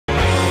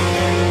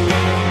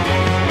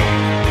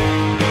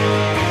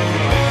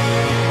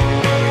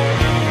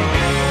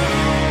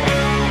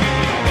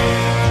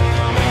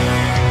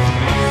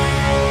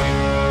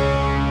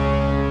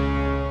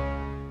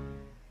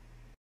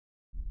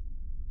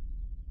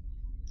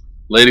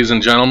Ladies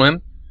and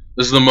gentlemen,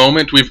 this is the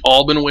moment we've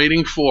all been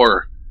waiting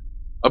for.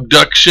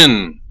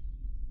 Obduction.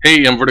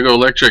 Hey, I'm Vertigo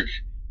Electric.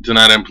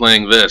 Tonight I'm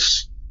playing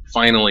this,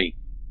 finally,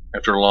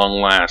 after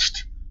long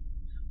last.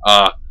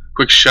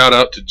 Quick shout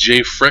out to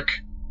Jay Frick,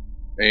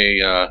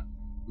 a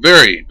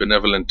very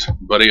benevolent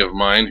buddy of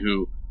mine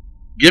who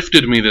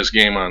gifted me this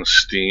game on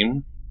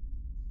Steam.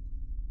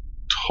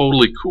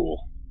 Totally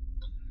cool.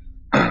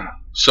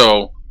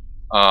 So,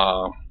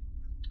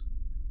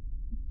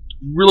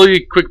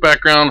 really quick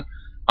background.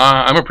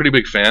 I'm a pretty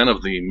big fan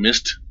of the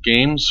Myst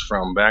games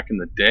from back in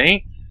the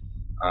day.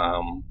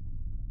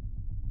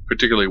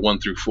 Particularly 1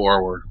 through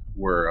 4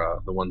 were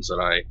the ones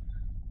that I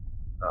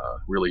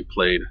really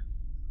played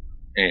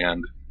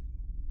and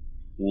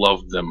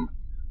loved them.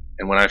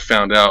 And when I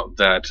found out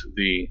that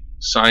the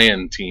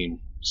Cyan team,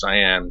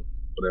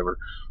 whatever,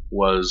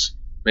 was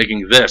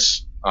making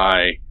this,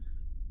 I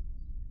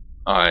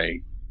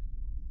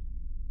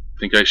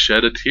think I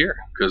shed a tear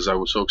because I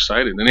was so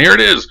excited. And here it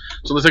is.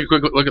 So let's take a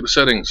quick look at the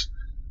settings.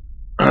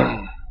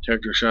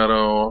 Character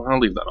shadow, I'll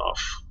leave that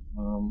off.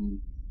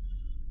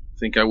 I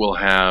think I will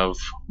have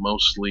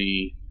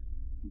mostly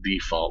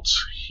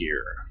defaults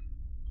here.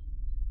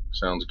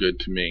 Sounds good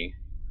to me.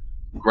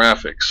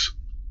 Graphics.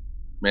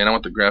 Man, I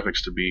want the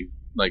graphics to be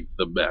like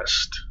the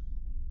best.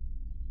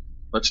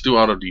 Let's do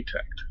auto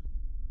detect.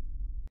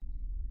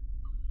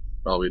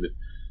 Probably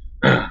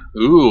the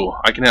ooh,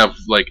 I can have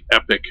like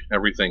epic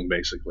everything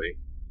basically.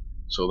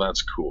 So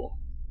that's cool.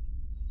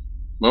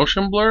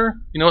 Motion blur?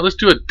 You know what, let's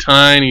do a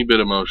tiny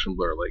bit of motion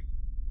blur like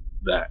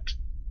that.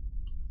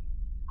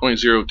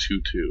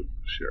 0.022,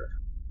 sure.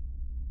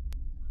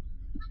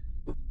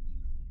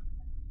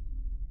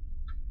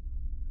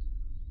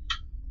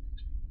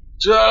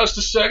 Just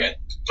a second.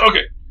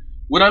 Okay.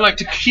 Would I like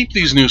to keep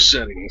these new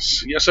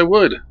settings? Yes, I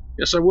would.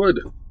 Yes, I would.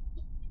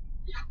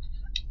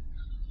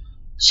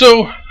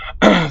 So,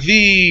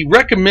 the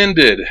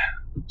recommended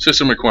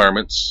system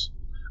requirements,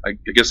 I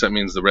guess that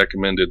means the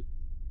recommended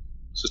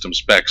system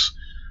specs,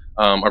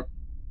 are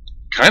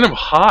kind of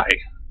high,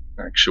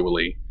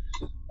 actually.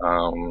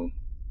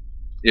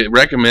 It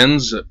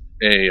recommends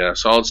a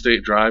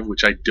solid-state drive,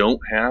 which I don't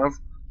have,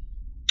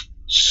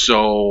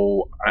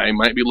 so I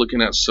might be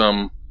looking at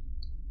some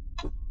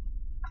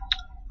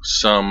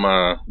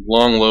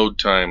long load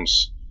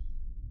times,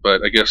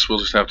 but I guess we'll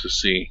just have to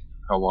see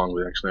how long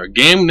we actually are.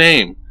 Game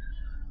name.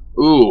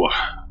 Ooh,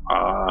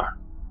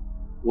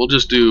 we'll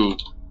just do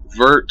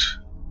vert.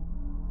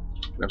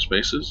 Have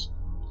spaces.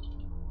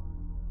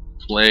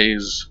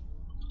 Plays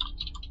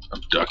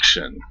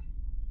Obduction.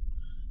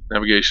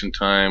 Navigation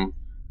time.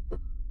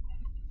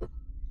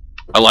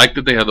 I like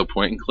that they have the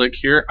point and click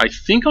here. I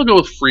think I'll go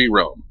with free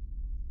roam.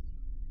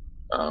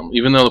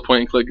 Even though the point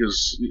and click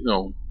is, you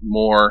know,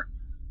 more,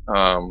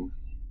 you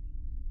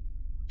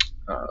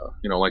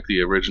know, like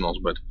the originals,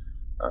 but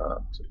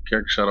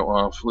character shadow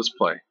off. Let's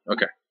play.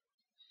 Okay.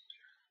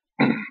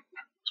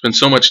 Spend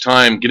so much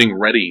time getting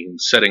ready and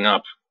setting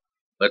up.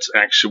 Let's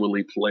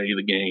actually play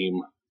the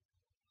game.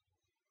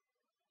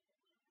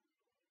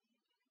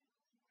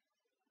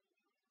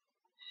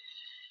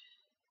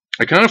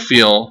 I kind of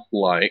feel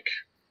like...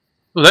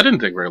 Oh, that didn't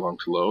take very long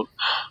to load.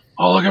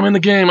 Oh, look, I'm in the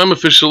game. I'm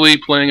officially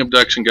playing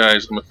Obduction,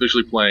 guys. I'm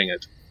officially playing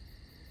it.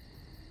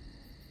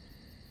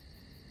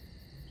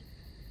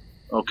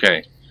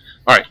 Okay.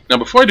 Alright, now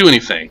before I do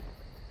anything,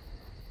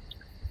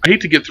 I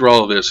hate to get through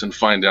all of this and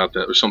find out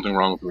that there's something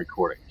wrong with the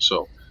recording.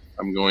 So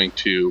I'm going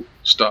to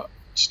stop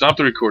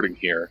the recording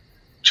here,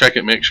 check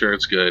it, make sure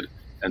it's good,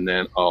 and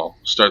then I'll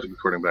start the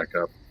recording back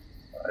up.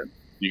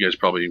 You guys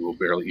probably will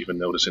barely even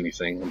notice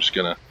anything. I'm just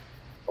going to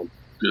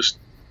just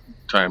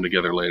tie them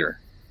together later.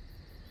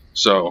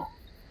 So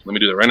let me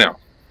do that right now.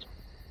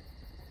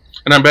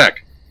 And I'm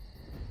back.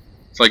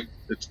 It's like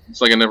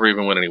I never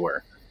even went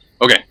anywhere.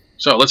 Okay,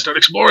 so let's start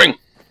exploring.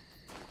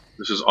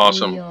 This is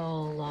awesome. We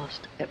all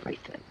lost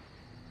everything.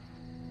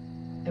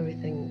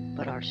 Everything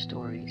but our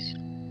stories.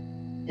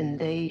 And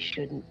they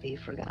shouldn't be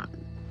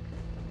forgotten.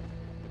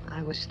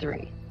 I was 3.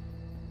 It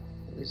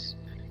was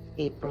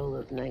April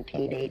of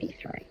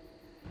 1983.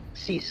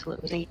 Cecil,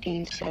 it was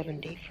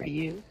 1870 for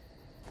you.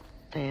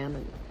 Pam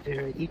and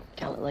Vera, you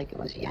tell it like it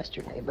was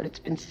yesterday, but it's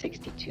been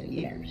 62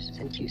 years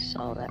since you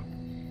saw that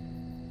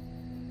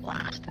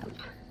blast of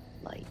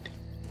light.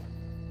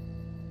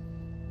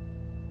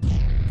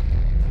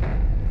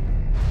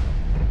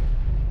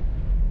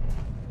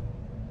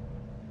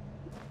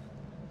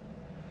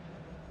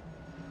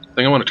 I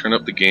think I want to turn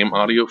up the game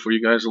audio for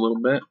you guys a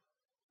little bit.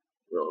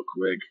 Real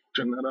quick.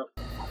 Turn that up.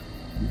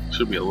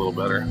 Should be a little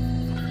better.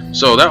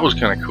 So that was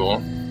kind of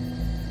cool.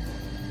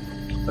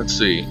 Let's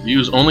see.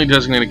 Use only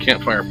designated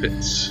campfire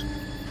pits.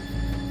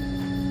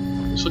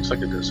 This looks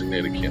like a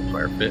designated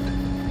campfire pit.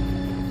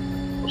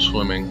 No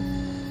swimming.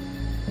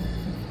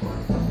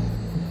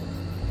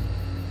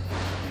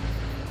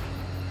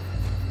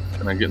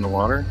 Can I get in the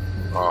water?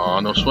 Aw,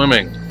 no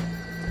swimming.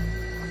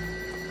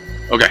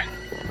 Okay.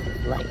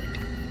 Light.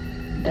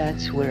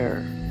 That's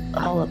where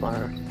all of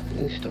our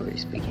new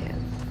stories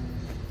began.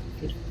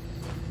 It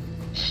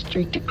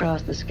streaked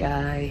across the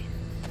sky,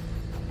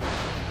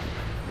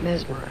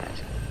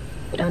 mesmerizing,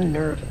 but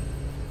unnerving.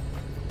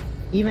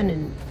 Even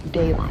in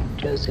daylight,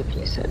 Joseph,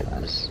 you said it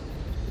was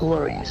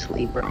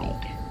gloriously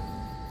bright.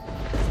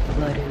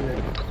 But in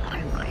the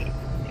twilight,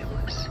 it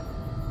was...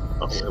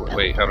 Oh,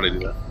 wait, how did I do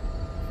that?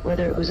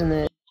 Whether it was in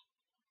the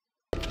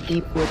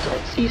deep woods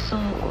like Cecil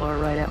or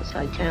right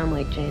outside town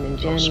like Jane and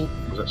Jenny,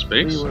 was that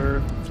space? we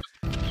were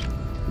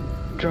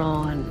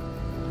drawn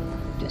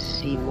to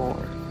see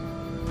more.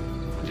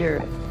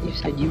 Vera, you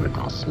said you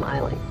recall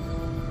smiling.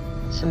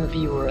 Some of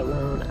you were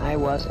alone. I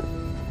wasn't.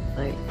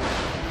 My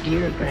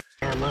dear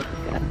grandma,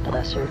 God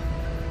bless her,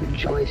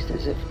 rejoiced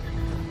as if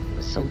it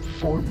was some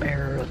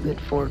forebearer of good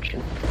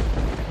fortune.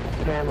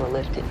 Grandma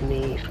lifted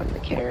me from the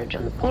carriage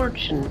on the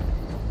porch and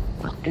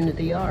walked into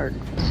the yard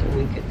so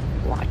we could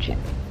watch it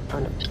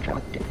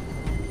unobstructed.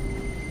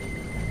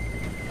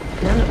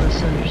 None of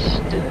us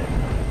understood,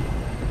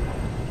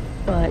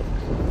 but,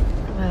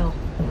 well,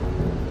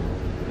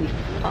 we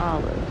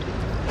followed,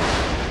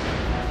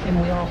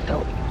 and we all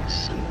felt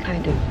some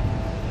kind of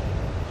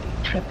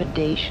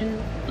trepidation.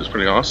 It was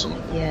pretty awesome.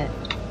 Yet,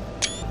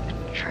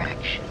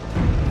 attraction.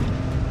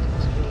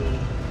 As we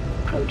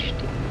approached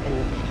it, and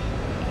it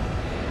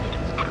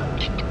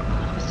approached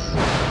us.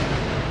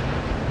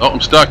 Oh,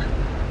 I'm stuck.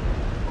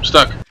 I'm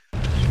stuck.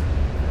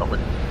 Oh, wait.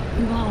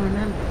 You all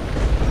remember,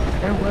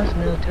 there was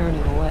no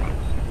turning away.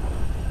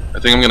 I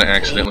think I'm going to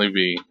accidentally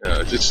be...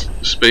 it's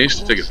space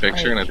to take a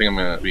picture, and I think I'm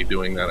going to be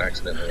doing that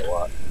accidentally a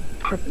lot.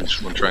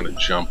 I'm trying to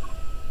jump.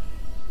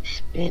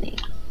 Spinning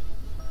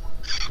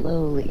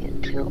slowly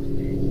until,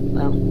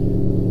 well,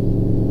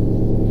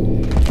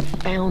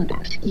 found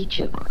us, each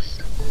of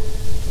us.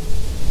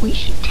 We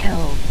should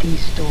tell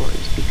these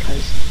stories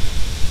because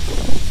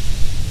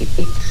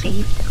it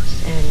saved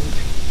us, and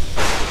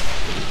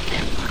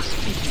there must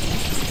be.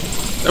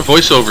 That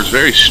voiceover is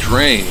very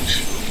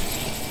strange.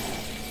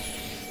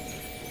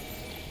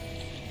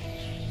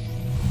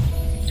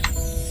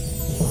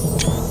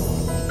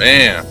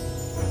 Man,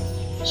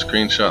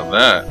 screenshot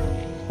that.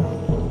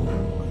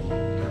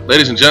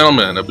 Ladies and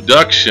gentlemen,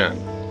 Obduction.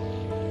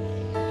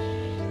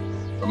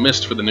 A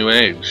mist for the new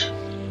age.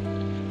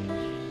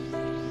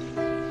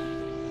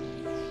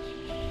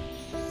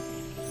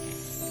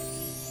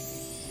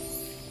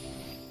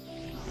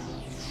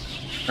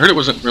 I heard it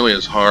wasn't really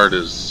as hard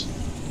as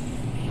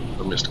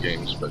the Myst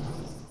games, but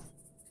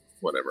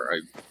whatever.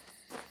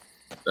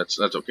 That's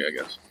okay, I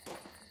guess.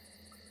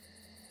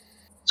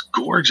 It's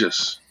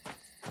gorgeous.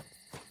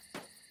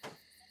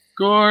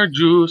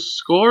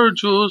 Gorgeous,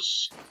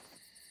 gorgeous.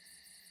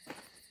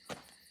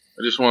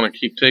 I just want to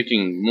keep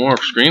taking more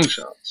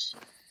screenshots.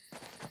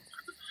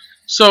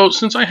 So,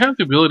 since I have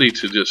the ability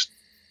to just,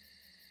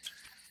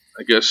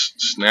 I guess,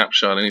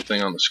 snapshot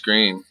anything on the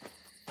screen,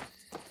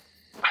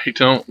 I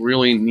don't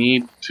really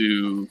need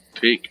to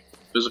take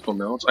physical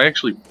notes. I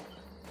actually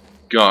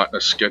got a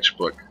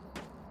sketchbook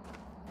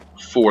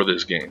for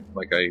this game.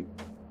 Like,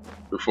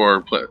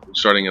 before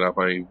starting it up,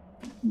 I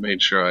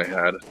made sure I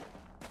had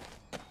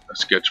a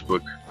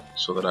sketchbook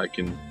so that I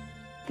can,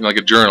 like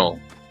a journal,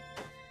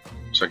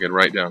 so I could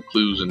write down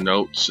clues and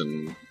notes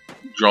and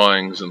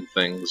drawings and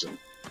things. And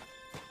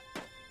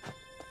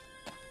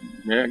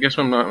yeah, I guess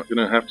I'm not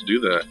gonna have to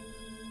do that.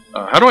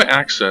 How do I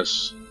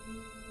access?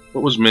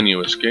 What was menu?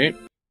 Escape?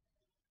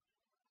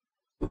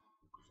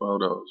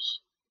 Photos.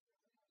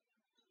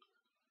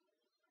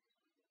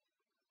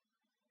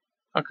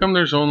 How come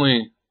there's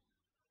only...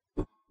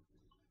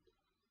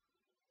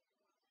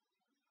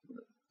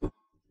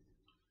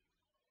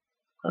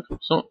 How come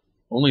so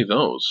only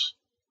those?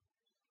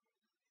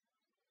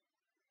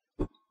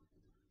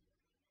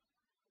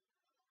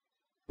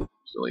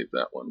 Delete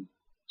that one.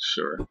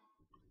 Sure.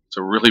 It's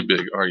a really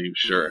big "Are you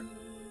sure?"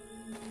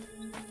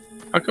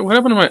 How come, what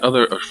happened to my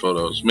other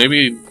photos?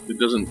 Maybe it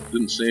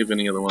didn't save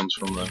any of the ones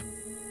from the...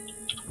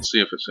 Let's see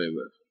if it saved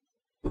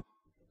this.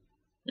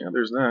 Yeah,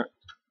 there's that.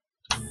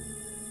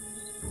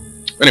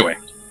 Anyway,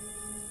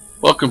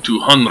 welcome to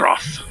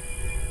Hunroth.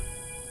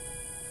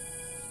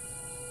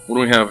 What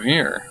do we have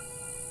here?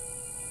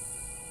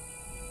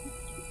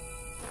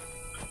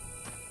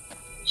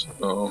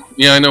 So,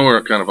 yeah, I know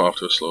we're kind of off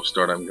to a slow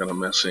start. I'm kind of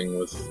messing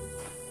with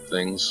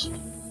things,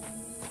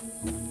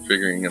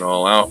 figuring it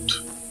all out.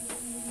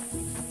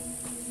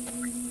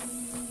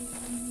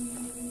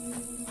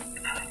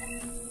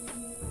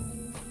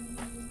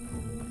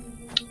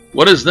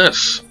 What is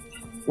this?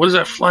 What is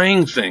that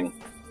flying thing?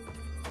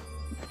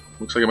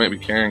 Looks like it might be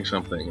carrying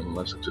something,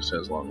 unless it just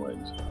has long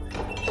legs.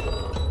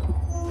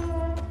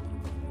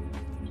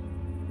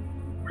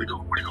 Where'd it go?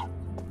 Where'd it go?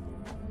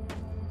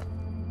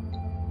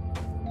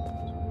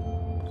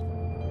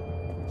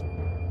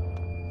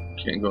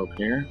 Can't go up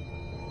here.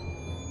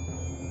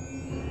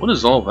 What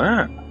is all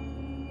that?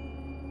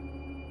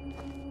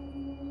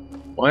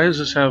 Why does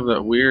this have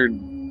that weird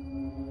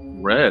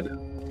red?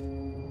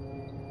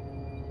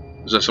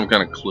 Is that some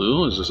kind of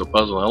clue? Is this a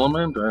puzzle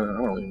element? I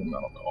don't even know.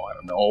 I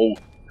don't know.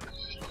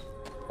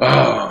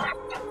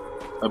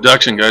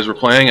 Obduction, guys, we're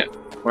playing it.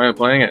 Why am I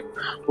playing it?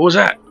 What was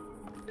that?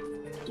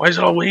 Why is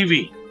it all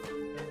wavy?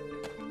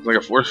 It's like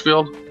a force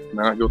field? Can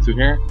I not go through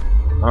here?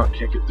 Oh, I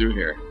can't get through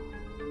here.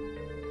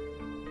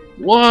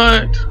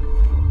 What?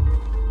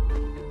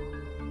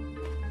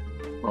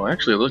 Oh,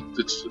 actually, look,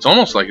 it's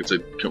almost like it's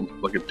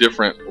like a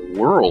different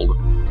world.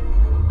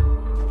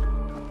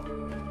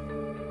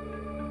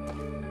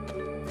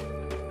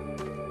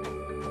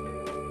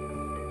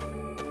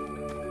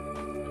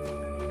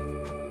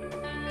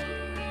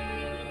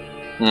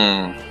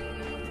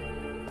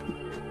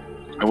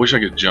 I wish I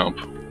could jump.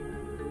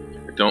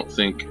 I don't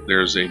think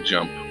there's a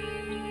jump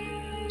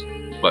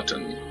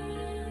button.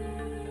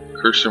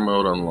 Cursor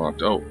mode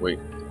unlocked. Oh, wait.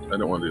 I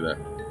don't want to do that.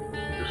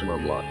 Cursor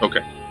mode blocked.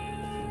 Okay.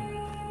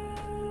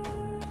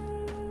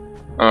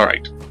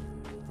 Alright.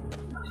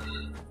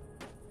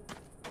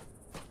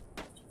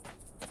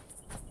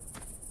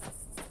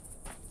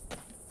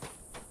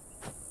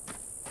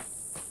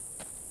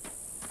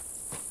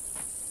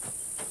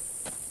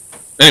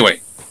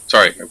 Anyway,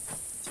 sorry.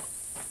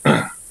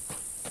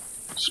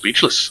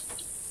 Speechless.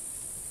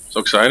 So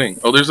exciting.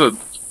 Oh, there's a...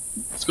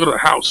 Let's go to the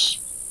house.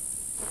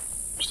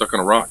 I'm stuck on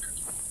a rock.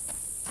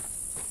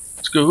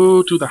 Let's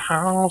go to the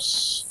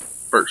house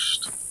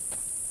first.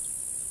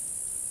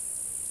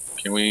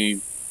 Can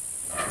we...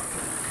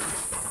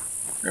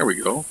 There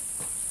we go.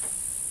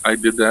 I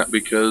did that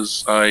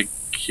because I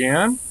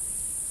can.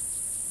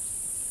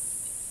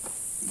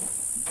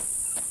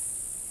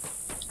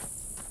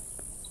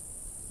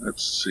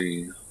 Let's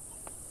see.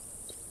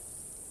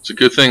 It's a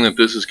good thing that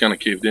this is kind of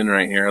caved in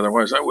right here,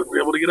 otherwise I wouldn't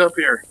be able to get up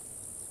here.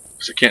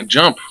 Because I can't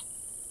jump.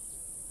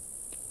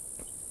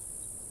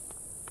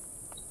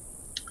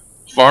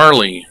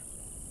 Farley.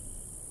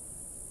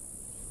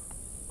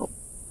 Oh.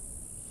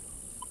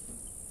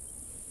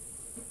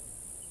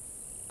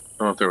 I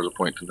don't know if there was a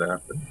point to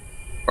that, but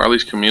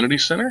Farley's Community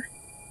Center?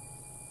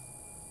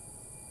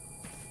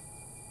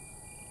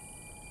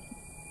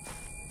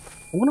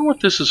 I wonder what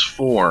this is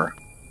for.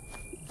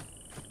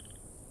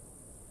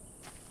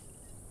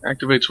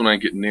 Activates when I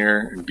get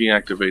near and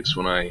deactivates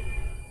when I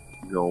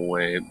go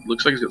away. It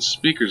looks like it's got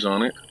speakers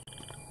on it.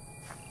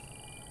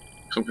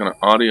 Some kind of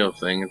audio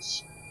thing.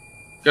 It's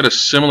got a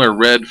similar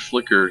red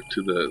flicker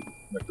to the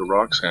like the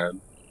rocks had.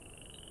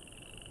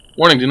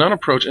 Warning, do not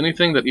approach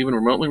anything that even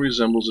remotely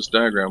resembles this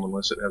diagram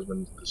unless it has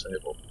been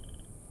disabled.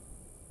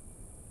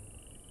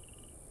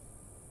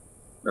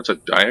 That's a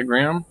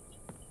diagram?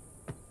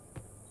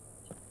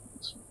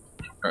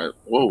 Alright,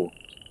 whoa.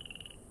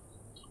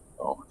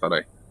 Oh,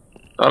 I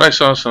thought I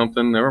saw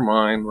something. Never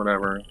mind,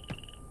 whatever.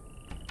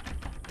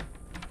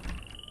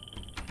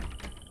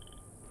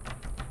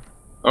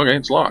 Okay,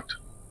 it's locked.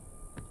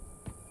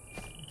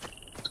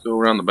 Let's go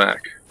around the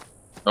back.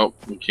 Oh,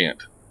 we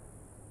can't.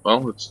 Well,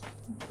 let's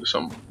do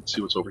some. Let's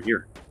see what's over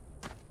here.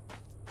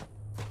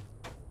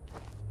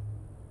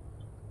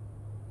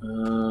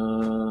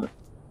 Can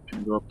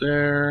we go up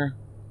there?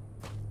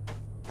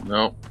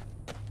 No.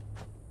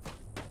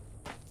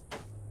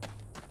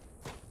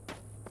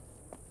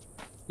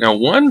 Now,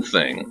 one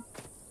thing.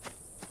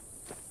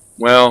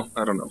 Well,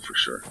 I don't know for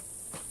sure.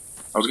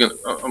 I'm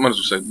gonna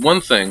just say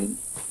one thing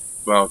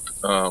about.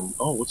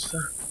 Oh, what's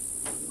that?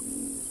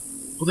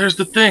 Well, there's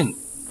the thing.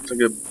 It's like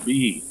a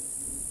bee.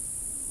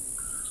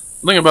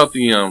 The thing about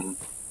the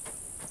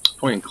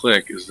point and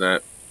click is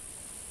that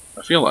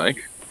I feel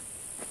like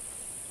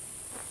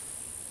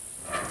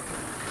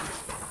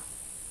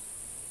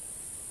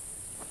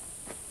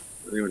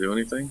did anyone do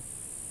anything?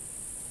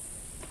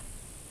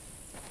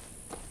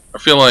 I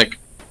feel like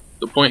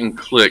the point and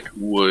click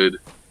would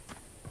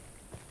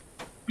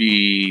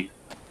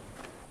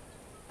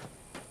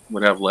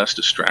have less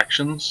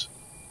distractions.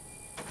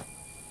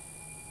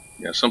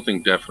 Yeah,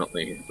 something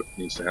definitely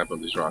needs to happen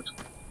with these rocks.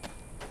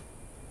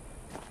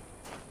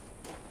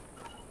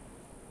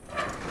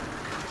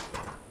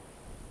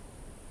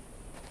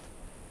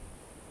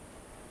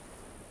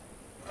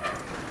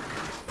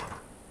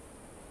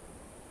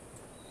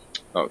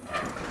 Oh.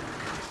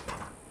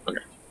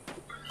 Okay.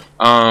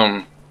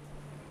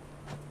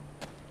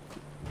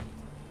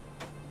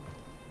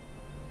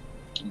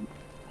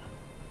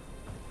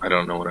 I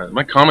don't know what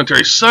my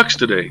commentary sucks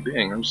today.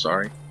 Dang, I'm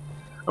sorry.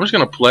 I'm just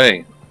gonna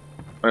play.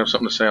 If I have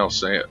something to say, I'll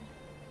say it.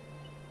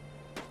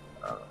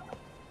 I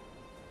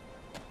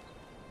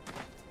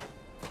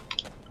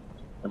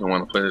don't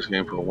want to play this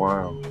game for a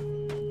while.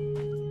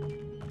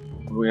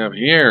 What do we have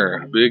here?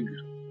 A big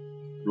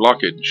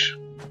blockage.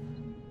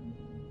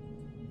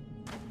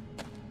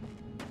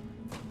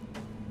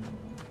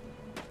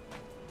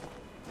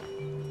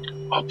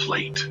 A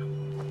plate.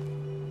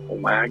 A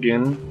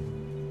wagon.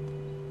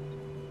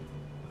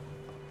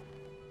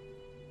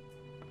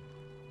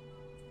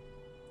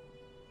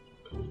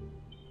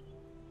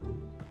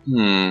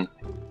 I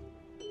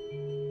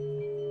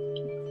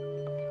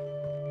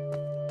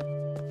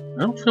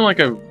don't feel like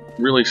I've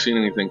really seen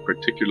anything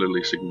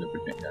particularly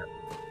significant yet.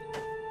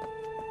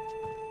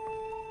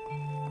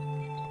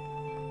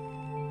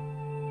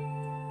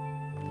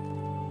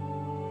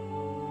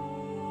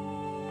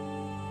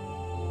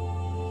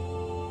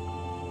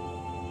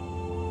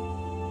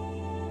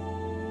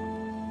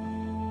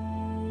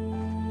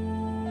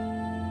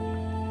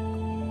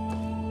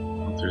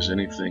 If there's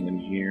anything in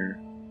here.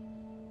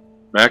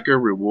 Backer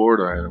reward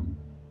item.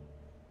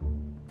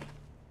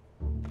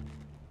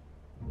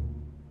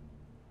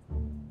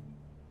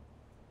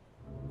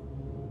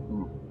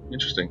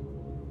 Interesting.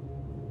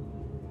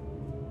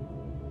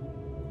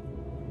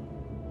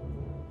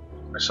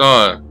 I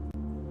saw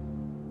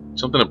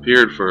something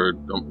appeared for a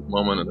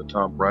moment in the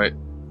top right.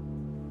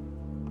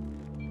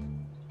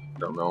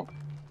 Don't know.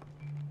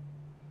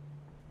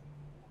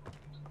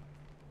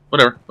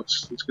 Whatever.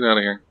 Let's get out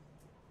of here.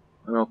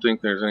 I don't think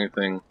there's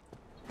anything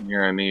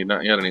here I need.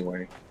 Not yet,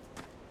 anyway.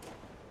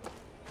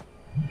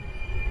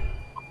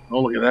 Oh,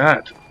 look at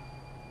that.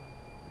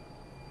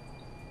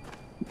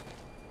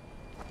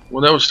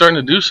 Well, that was starting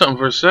to do something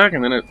for a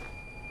second, then it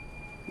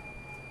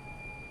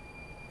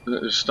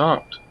just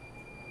stopped.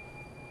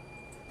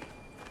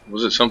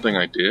 Was it something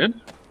I did?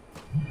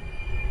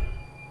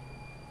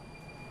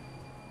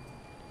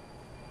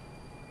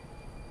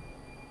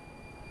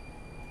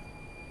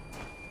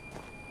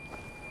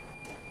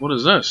 What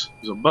is this?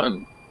 There's a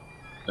button.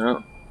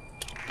 Yeah.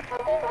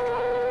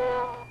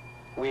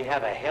 We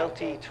have a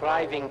healthy,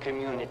 thriving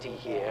community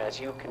here, as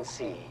you can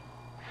see.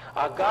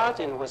 Our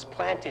garden was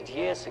planted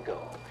years ago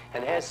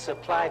and has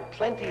supplied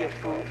plenty of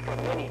food for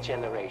many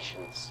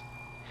generations.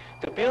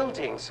 The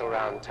buildings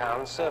around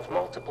town serve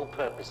multiple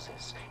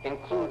purposes,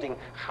 including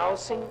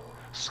housing,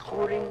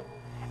 schooling,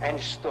 and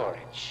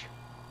storage.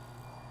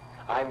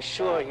 I'm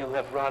sure you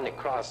have run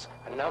across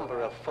a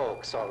number of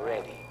folks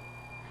already.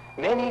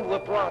 Many were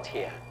brought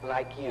here,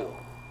 like you,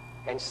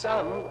 and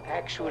some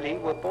actually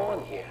were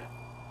born here.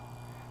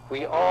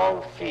 We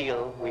all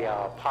feel we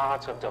are a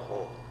part of the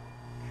whole.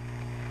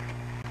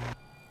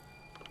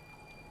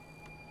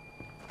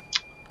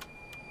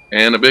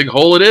 And a big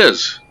hole it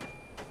is.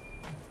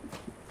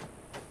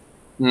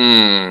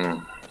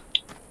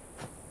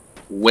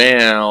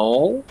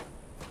 Well,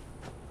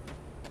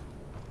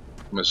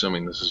 I'm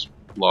assuming this is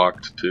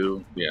locked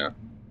too. Yeah.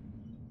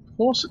 Of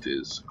course it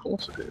is. Of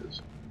course it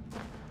is.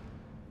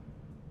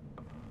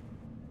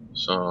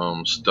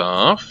 Some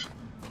stuff.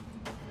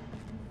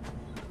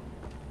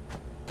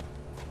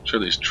 I'm sure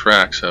these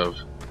tracks have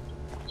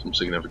some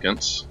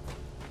significance.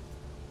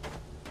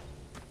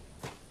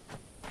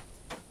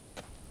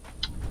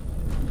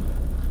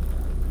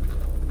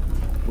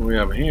 What do we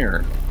have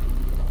here?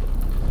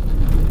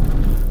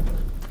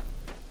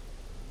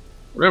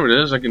 Whatever it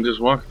is, I can just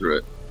walk through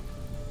it.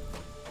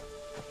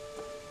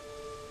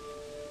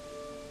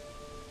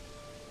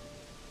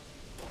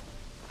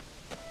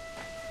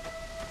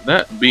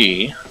 That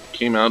bee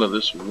came out of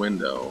this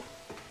window.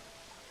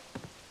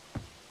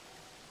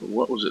 But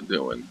what was it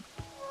doing?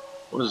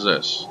 What is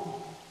this?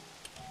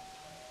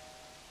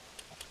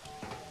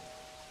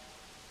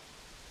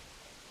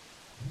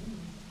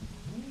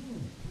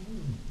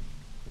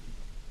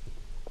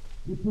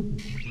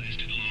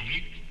 Blasted long.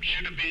 You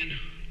should have been.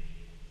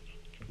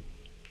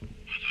 I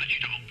thought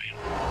you'd all been.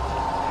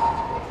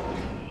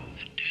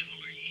 The devil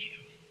are you?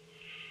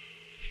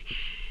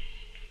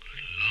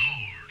 Good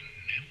Lord,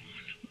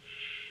 Neville.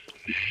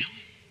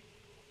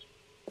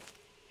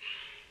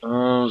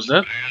 Now? Is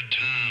that? Bad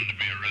time to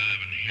be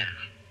arriving here.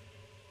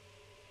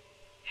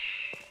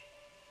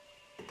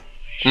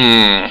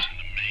 Listen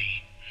to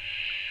me.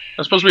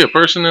 That's supposed to be a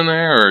person in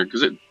there, or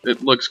because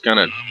it looks kind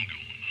of I'm going home.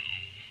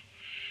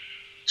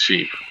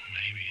 cheap.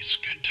 Maybe it's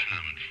good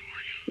timing for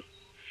you.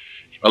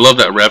 I love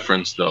that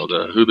reference though.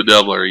 The "Who the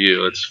devil are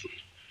you?" It's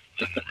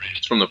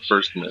it's from the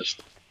first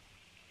Mist.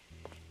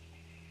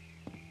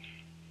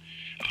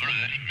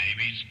 Alrighty,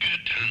 maybe it's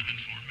good timing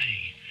for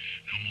me.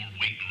 No more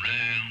waiting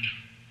around.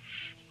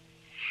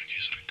 I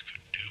guess I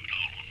could do it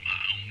all on my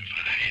own if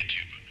I had to,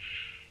 but,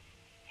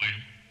 well,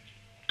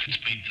 could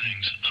speed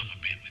things up a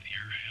bit with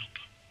your help.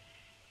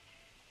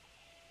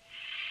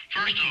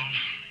 First off,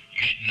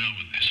 you should know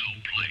that this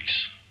whole place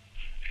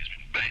has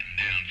been battened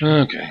down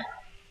for Okay.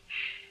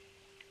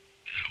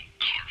 that old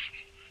Carful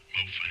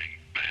Mofang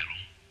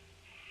battle.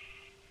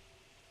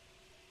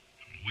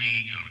 We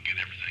gotta get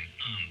everything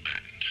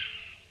unbattened.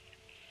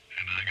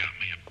 And I got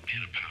me a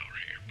bit of power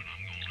here, but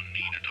I'm gonna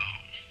need it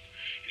all.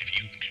 If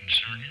you can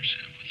concern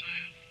yourself with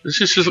that.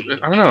 This is just,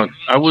 I don't know.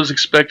 I was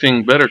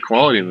expecting better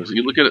quality in this.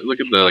 You look at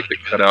the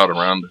cutout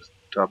around the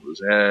top of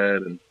his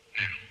head and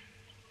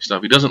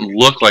stuff. He doesn't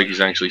look like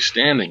he's actually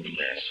standing in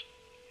there.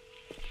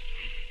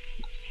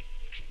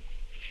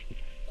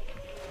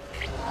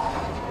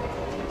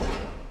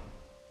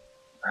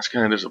 That's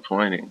kind of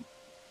disappointing.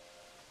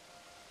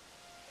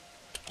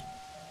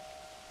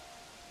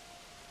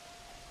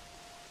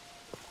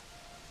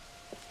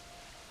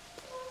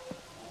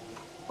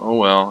 Oh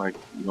well, you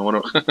know what?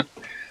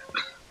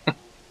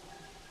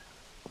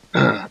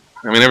 I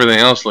mean, everything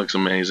else looks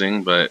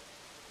amazing, but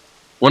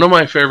one of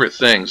my favorite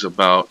things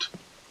about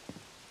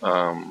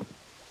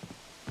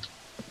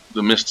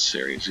the Mist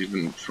series,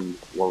 even from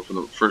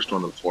the first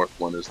one to the fourth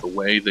one, is the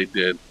way they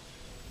did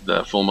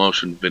the full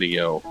motion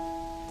video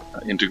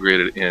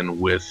integrated in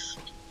with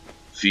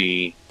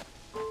the,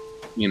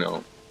 you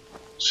know,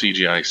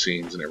 CGI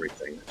scenes and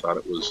everything. I thought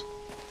it was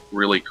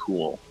really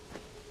cool.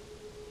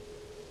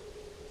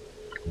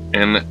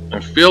 And I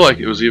feel like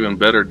it was even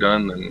better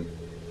done than,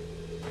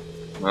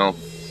 well,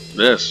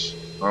 this,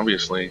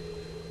 obviously.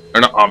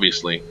 Or not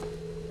obviously,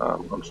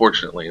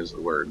 unfortunately is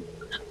the word.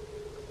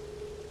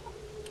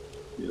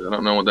 I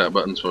don't know what that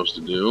button's supposed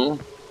to do.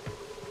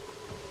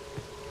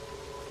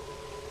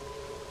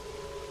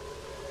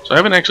 So I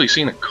haven't actually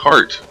seen a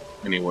cart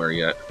anywhere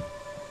yet.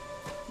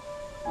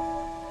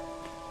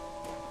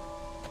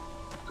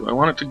 Do I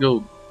want it to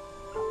go...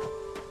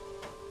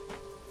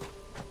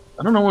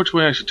 I don't know which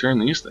way I should turn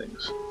these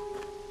things.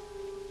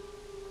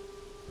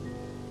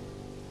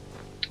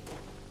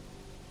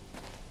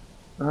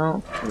 Well,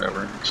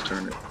 whatever, let's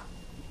turn it.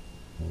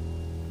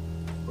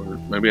 Or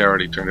maybe I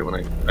already turned it when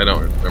I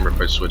don't remember if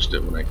I switched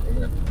it when I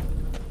came in.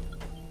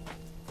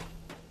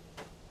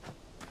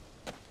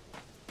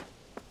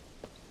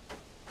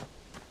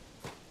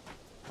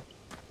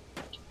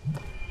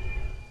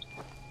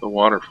 The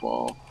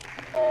waterfall.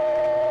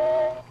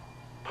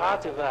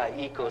 Part of our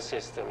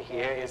ecosystem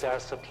here is our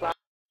supply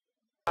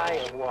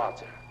of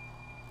water.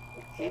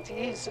 It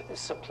is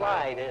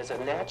supplied as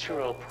a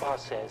natural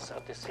process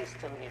of the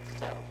system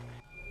itself.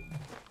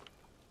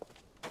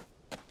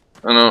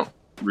 I don't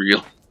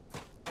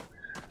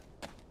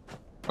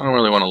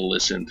really want to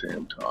listen to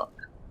him talk.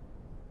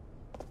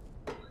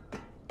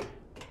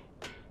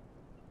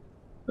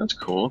 That's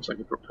cool. It's like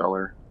a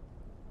propeller.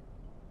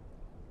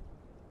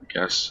 I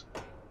guess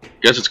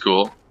it's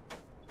cool.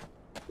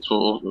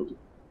 So we'll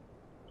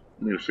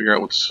need to figure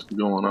out what's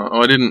going on.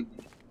 Oh, I didn't.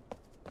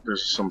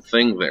 There's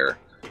something there.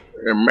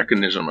 A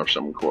mechanism of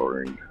some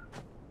kind.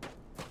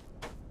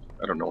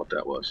 I don't know what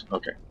that was.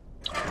 Okay.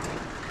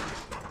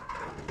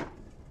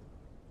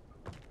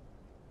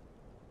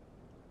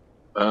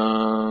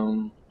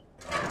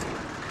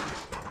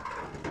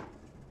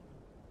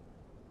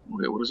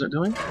 Wait, what is that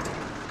doing?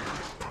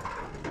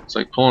 It's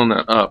like pulling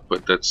that up,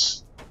 but then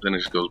it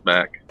just goes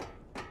back.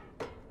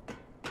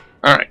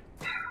 Alright.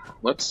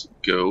 Let's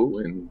go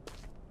in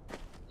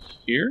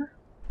here.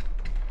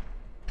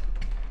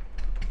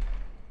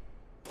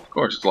 Of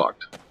course, it's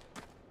locked.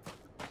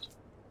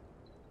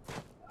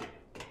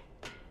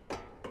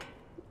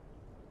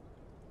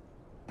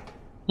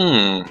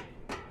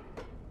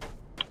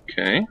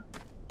 Okay.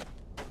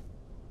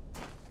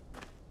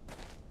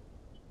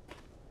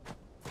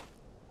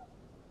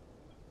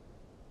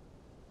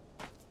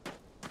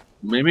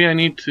 Maybe I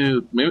need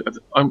to. Maybe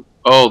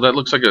oh, that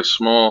looks like a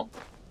small,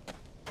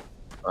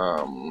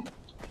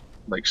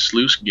 like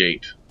sluice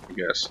gate. I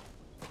guess.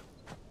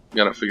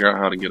 Got to figure out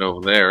how to get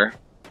over there.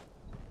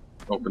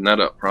 Open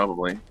that up,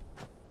 probably.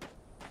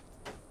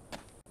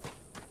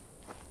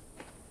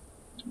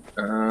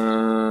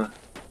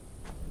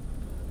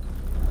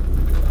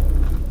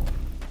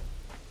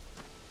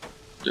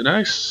 Did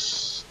I?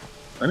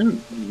 I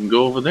didn't even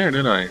go over there,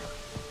 did I?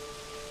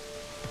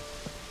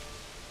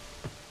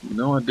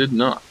 No, I did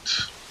not.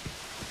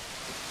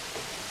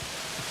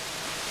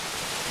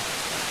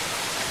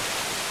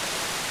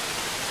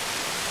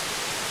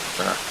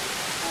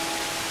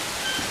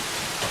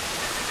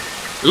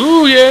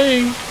 Ooh,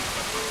 yay!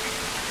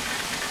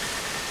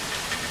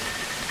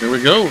 Here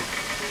we go.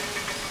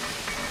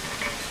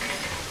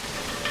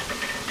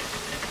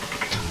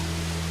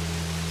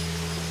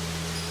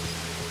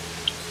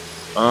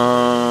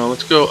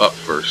 Let's go up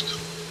first.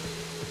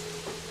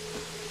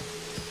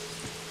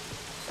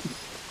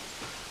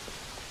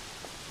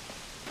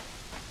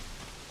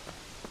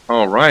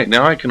 Alright,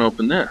 now I can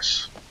open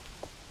this.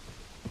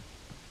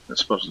 That's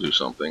supposed to do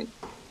something.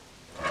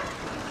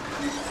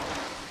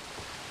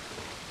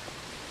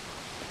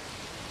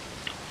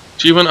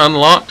 Achievement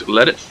unlocked,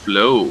 let it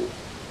flow.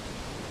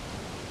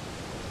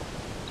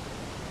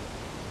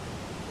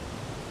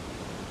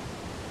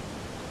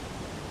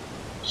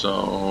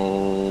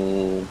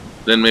 So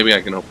then maybe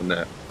I can open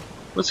that.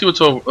 Let's see what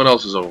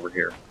else is over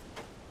here.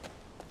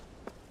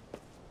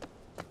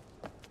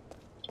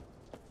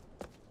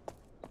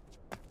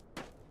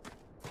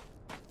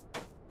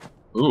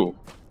 Ooh.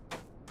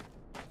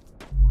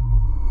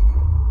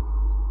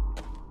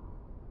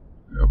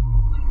 Yep.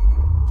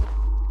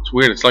 It's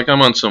weird. It's like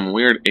I'm on some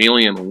weird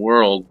alien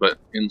world, but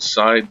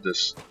inside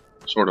this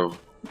sort of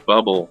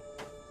bubble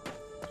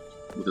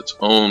with its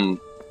own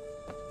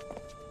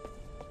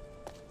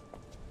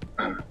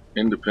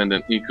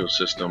independent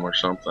ecosystem or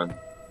something.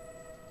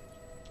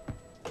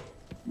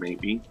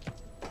 Maybe.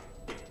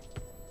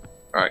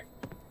 Alright.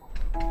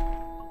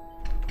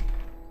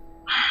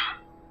 How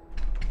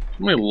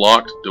many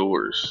locked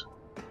doors?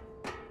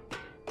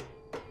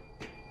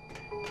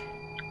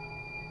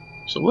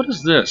 So what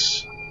is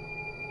this?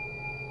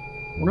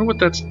 I wonder what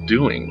that's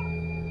doing.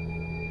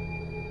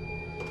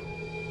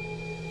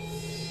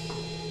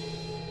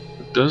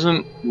 It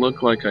doesn't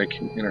look like I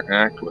can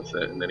interact with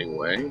it in any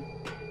way.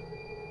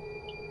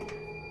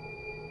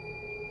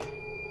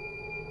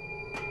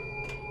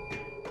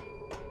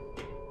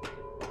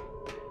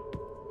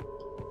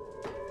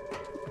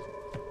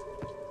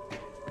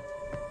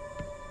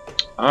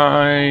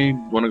 I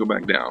want to go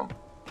back down.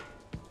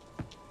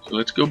 So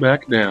let's go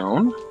back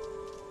down.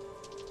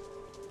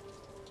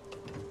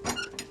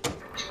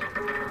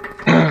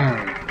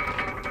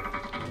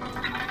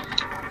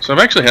 So I've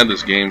actually had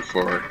this game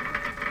for,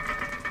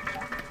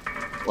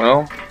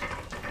 well,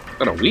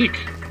 about a week.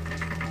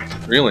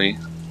 Really,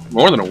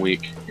 more than a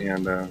week.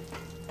 And I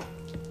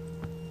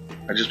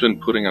I've just been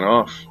putting it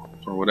off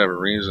for whatever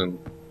reason.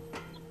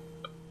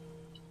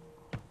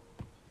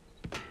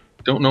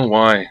 Don't know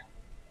why.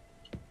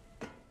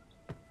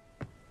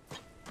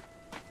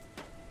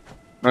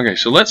 Okay,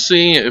 so let's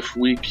see if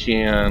we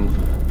can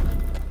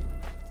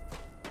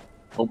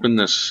open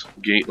this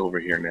gate over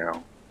here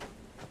now.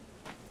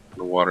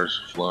 The water's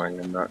flowing,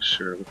 I'm not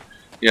sure.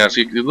 Yeah,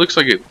 see, it looks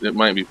like it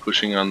might be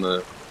pushing on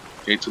the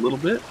gates a little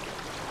bit.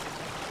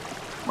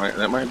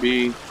 That might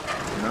be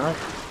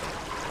enough.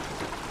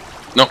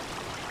 No,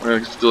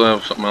 I still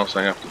have something else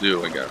I have to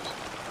do, I guess.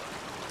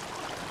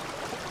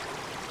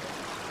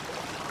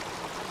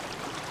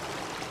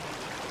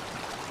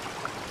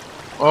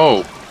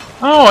 Oh,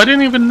 I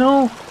didn't even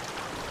know.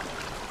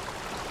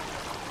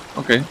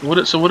 Okay,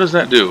 so what does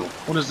that do?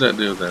 What does that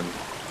do then?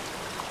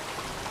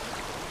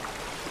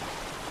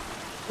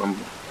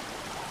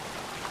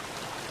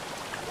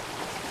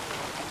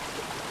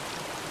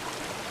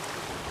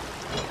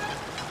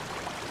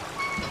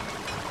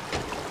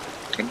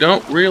 I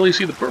don't really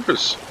see the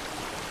purpose.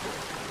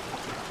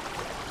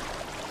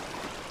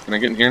 Can I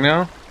get in here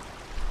now?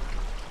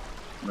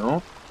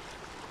 No?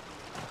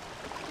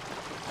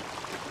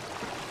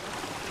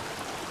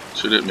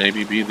 Should it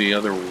maybe be the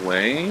other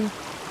way?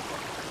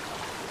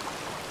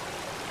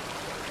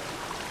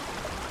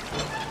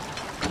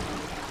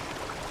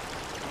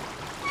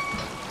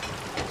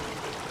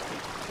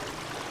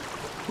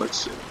 Let's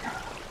see.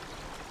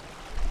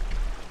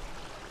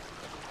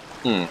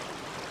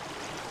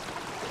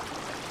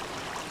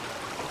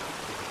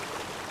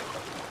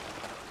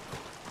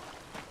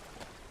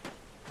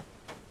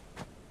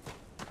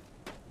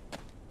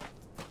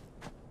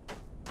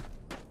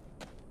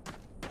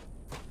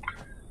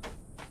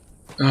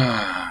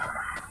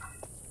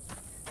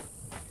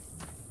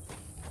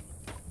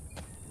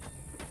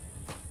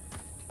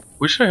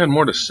 Wish I had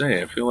more to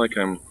say. I feel like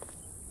I don't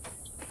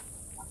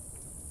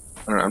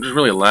know, I'm just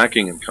really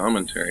lacking in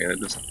commentary.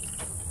 And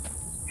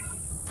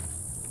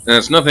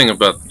it's nothing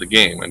about the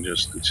game.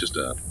 It's just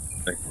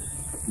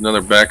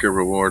another backer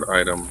reward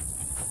item.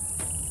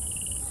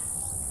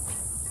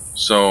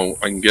 So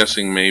I'm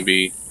guessing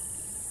maybe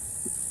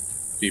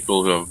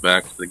people who have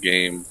backed the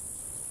game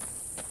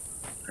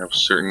have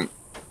certain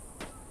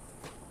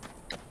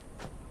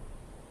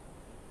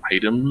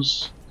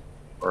items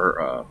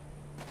or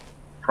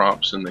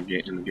props in the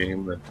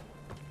game that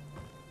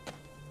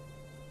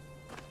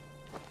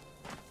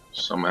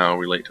somehow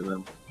relate to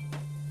them.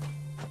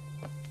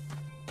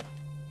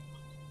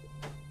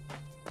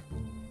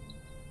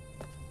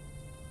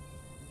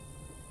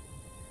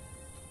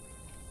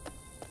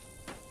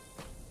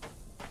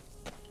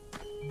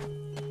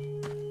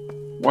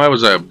 Why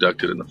was I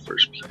abducted in the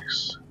first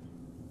place?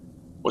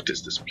 What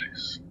is this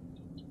place?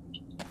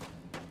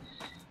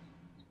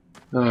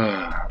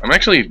 I'm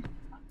actually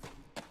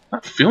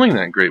not feeling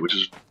that great, which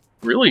is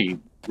really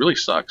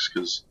sucks,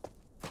 because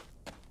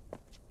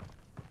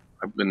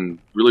I've been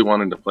really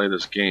wanting to play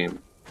this game.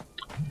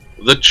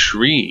 The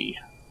tree.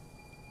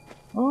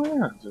 Oh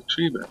yeah, there's a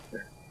tree back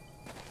there.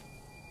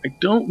 I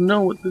don't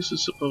know what this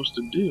is supposed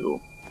to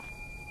do.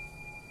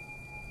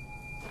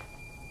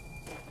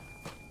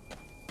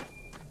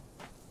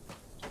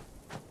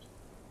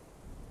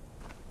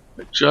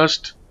 I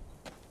just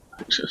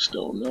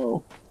don't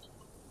know.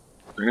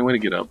 Is there any way to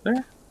get up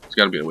there? There's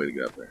got to be a way to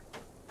get up there.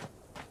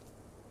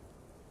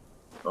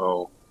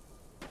 Oh.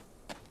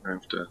 I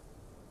have to...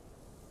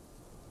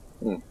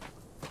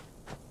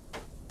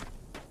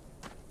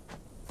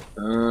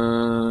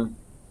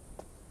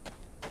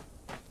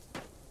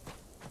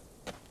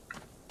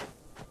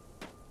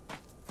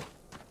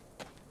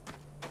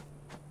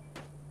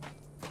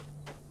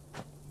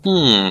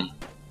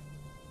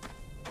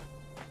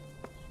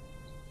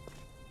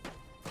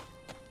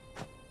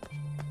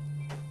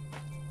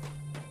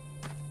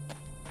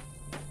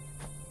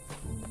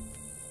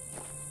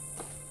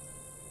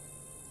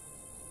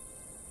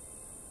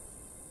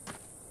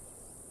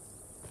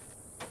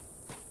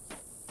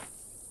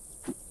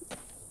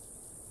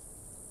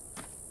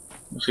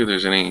 Let's see if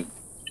there's any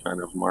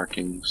kind of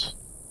markings,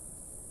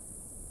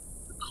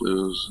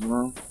 clues.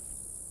 No,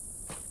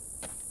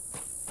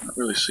 not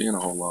really seeing a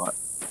whole lot.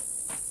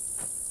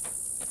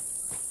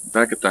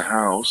 Back at the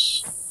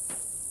house.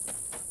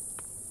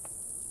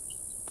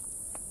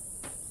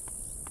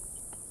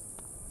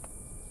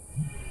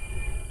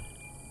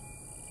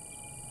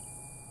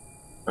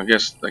 I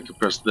guess I could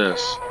press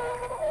this.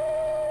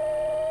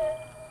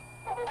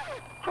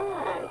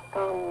 Hi,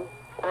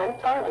 I'm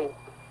Farley.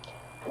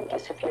 I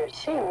guess if you're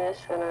seeing this,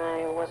 then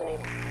I wasn't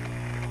able.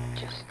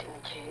 Just in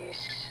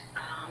case.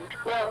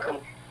 Welcome.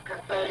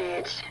 But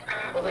it's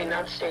probably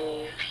not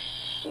safe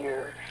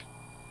here.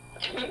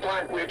 To be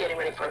blunt, we're getting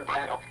ready for a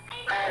battle.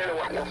 I don't know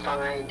what you'll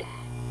find.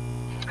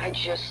 I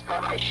just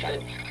thought I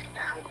should.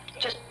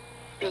 Just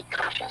be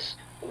cautious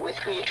with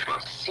who you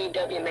trust.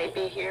 CW may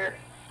be here.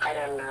 I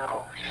don't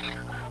know.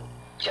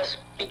 Just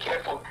be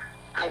careful.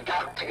 I've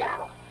got to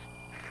go.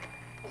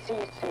 See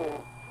you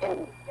soon.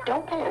 And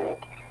don't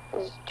panic.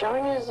 As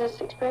jarring as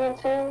this experience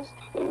is,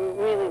 you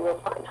really will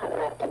find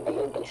Hunter out to be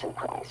a decent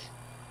price.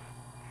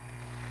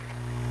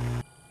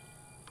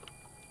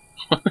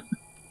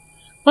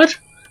 What?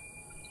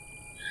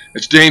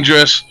 It's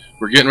dangerous.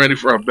 We're getting ready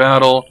for a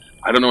battle.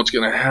 I don't know what's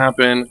going to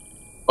happen.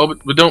 Oh,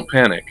 but don't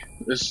panic.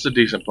 This is a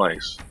decent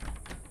place.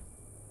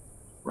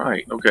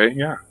 Right, okay,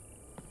 yeah.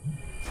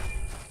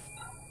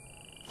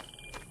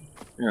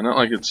 Yeah, not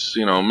like it's,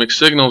 you know, mixed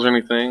signals or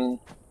anything.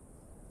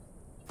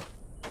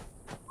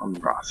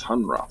 Hunroth,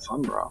 Hunroth,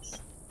 Hunroth.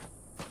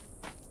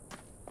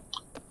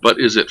 But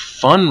is it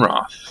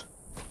Funroth?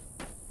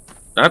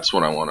 That's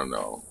what I want to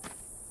know.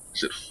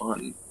 Is it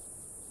fun?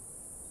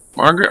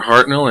 Margaret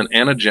Hartnell and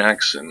Anna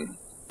Jackson.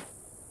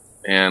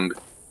 And...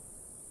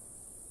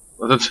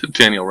 well, that's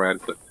Daniel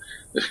Radcliffe.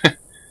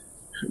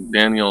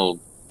 Daniel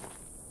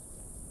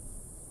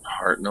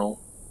Hartnell,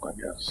 I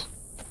guess.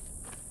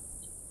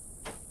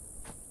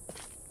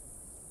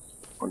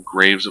 Or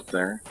Graves up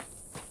there.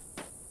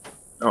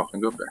 Oh, I can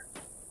go up there.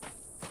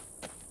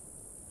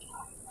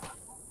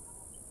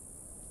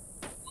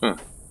 Huh.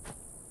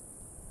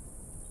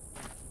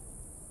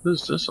 What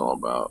is this all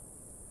about?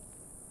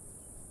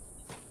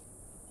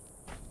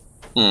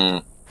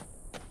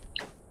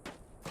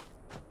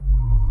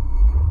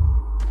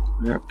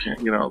 Yep,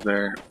 can't get out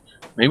there.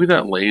 Maybe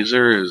that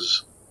laser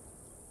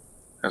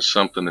has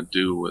something to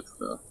do with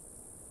the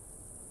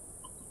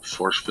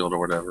force field or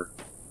whatever.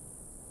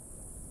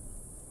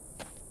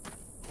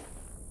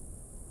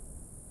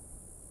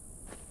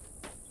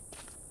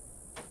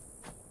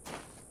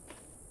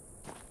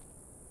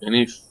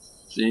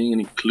 Anything?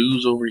 Any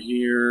clues over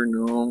here?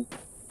 No.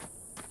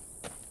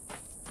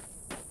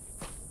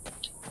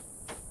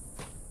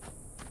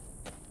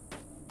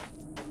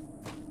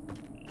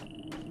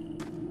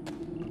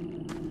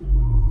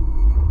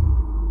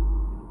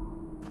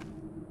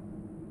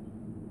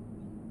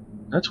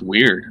 That's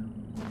weird.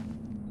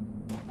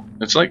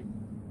 It's like,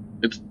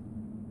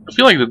 I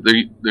feel like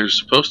that there's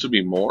supposed to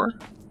be more.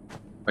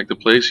 Like the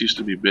place used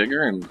to be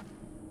bigger, and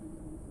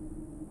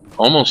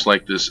almost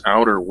like this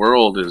outer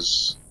world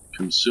is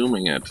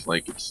consuming it.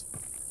 Like it's,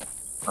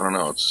 I don't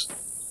know, it's...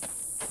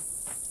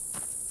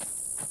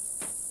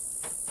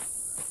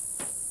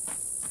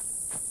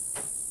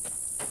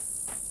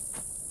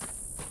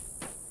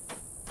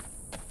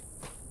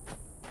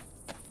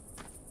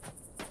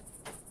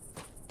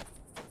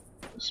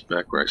 This is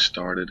back where I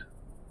started.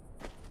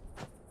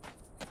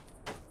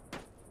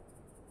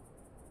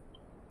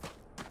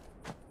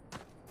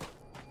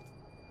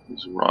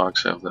 These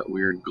rocks have that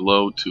weird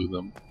glow to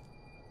them.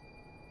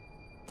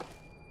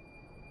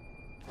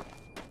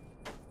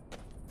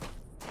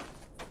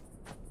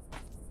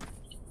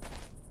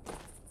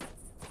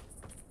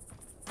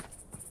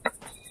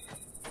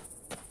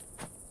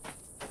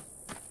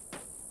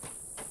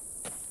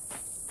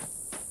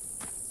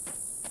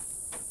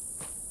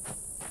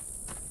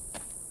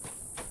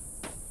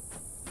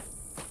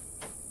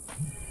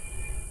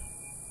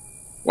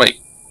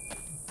 Wait.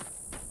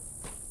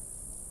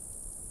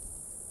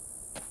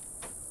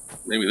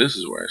 Maybe this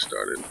is where I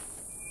started.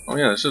 Oh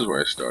yeah, this is where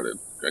I started.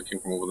 I came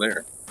from over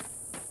there.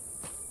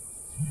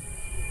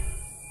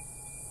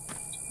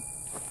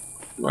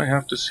 Do I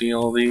have to see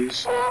all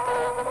these?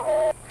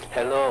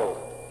 Hello,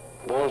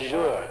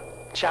 bonjour,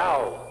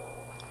 ciao,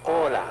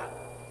 hola,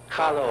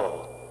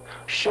 hello,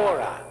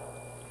 shora,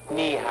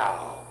 ni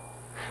hao.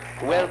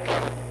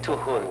 Welcome to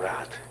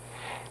Hunrat.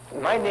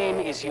 My name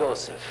is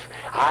Joseph.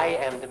 I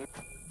am the...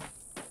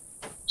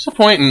 What's the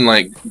point in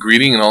like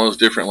greeting in all those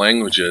different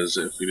languages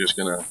if you're just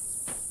gonna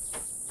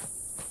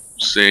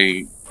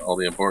say all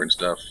the important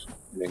stuff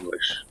in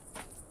English?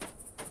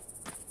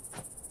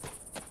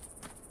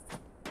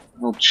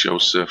 Oh,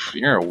 Joseph,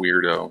 you're a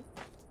weirdo.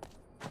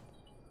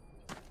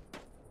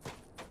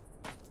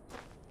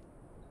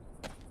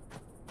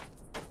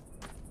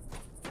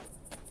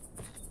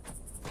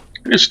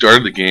 I just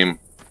started the game.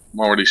 I'm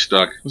already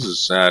stuck. This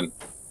is sad.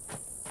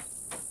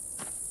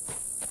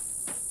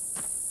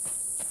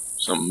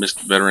 Some missed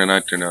veteran I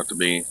turned out to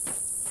be.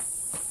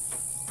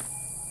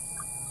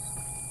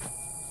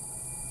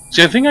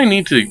 See, I think I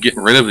need to get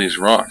rid of these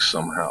rocks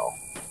somehow.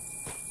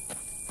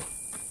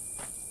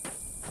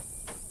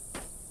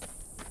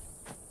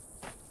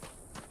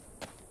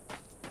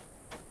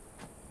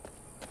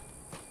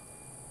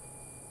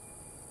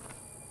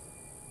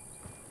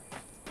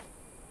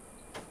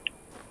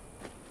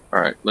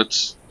 Alright,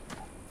 let's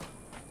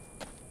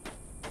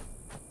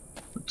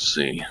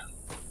see.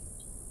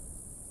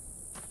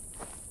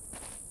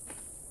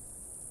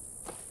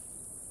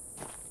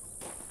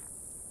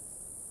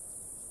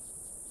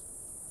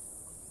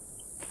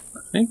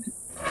 I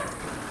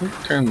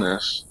think turn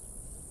this.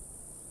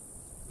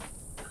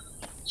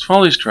 Let's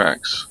follow these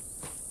tracks.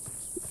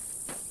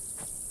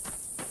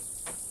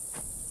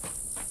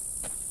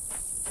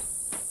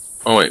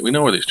 Oh wait, we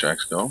know where these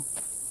tracks go.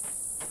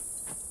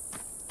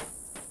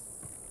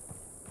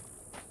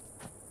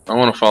 I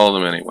want to follow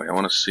them anyway. I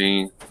want to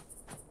see.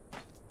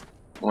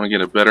 I want to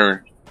get a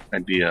better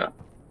idea.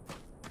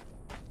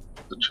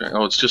 The track.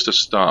 Oh, it's just a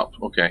stop.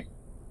 Okay.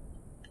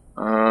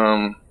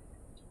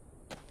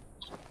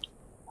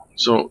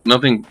 So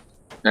nothing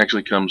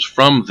actually comes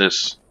from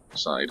this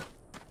side.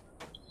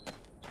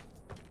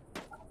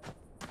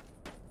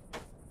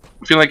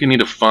 I feel like I need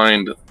to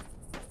find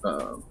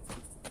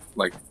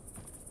like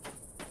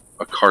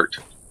a cart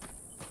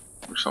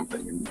or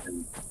something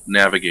and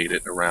navigate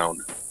it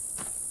around.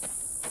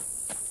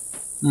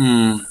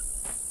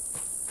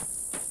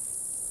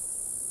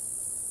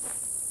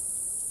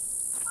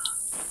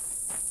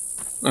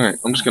 Alright,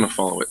 I'm just gonna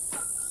follow it.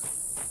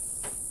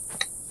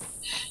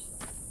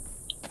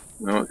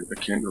 No, I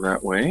can't go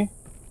that way.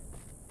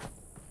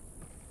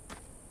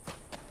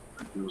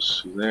 It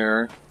goes through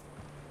there.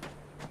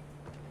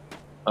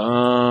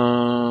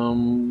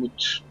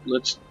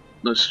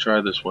 Let's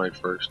try this way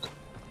first.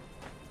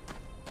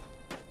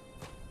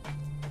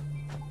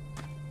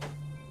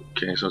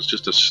 Okay, so it's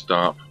just a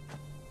stop.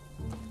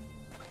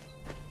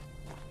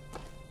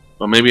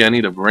 Well, maybe I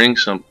need to bring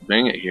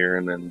it here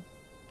and then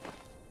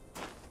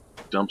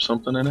dump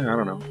something in it. I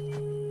don't know.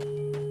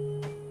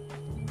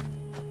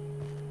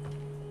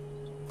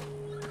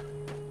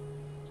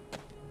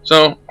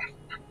 So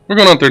we're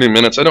going on 30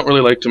 minutes. I don't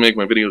really like to make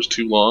my videos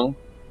too long.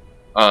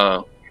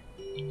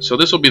 So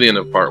this will be the end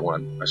of part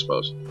 1, I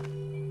suppose.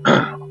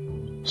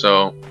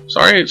 So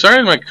sorry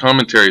my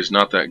commentary is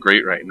not that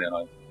great right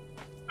now.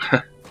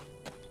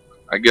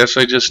 I guess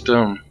I just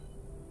I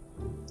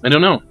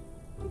don't know.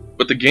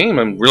 But the game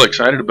I'm really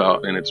excited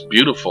about, and it's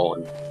beautiful,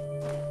 and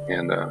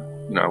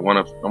you know, I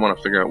want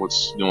to figure out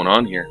what's going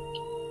on here.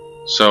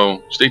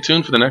 So stay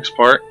tuned for the next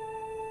part.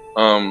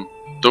 Don't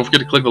forget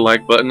to click the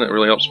like button. That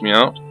really helps me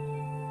out.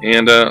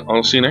 And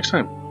I'll see you next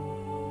time.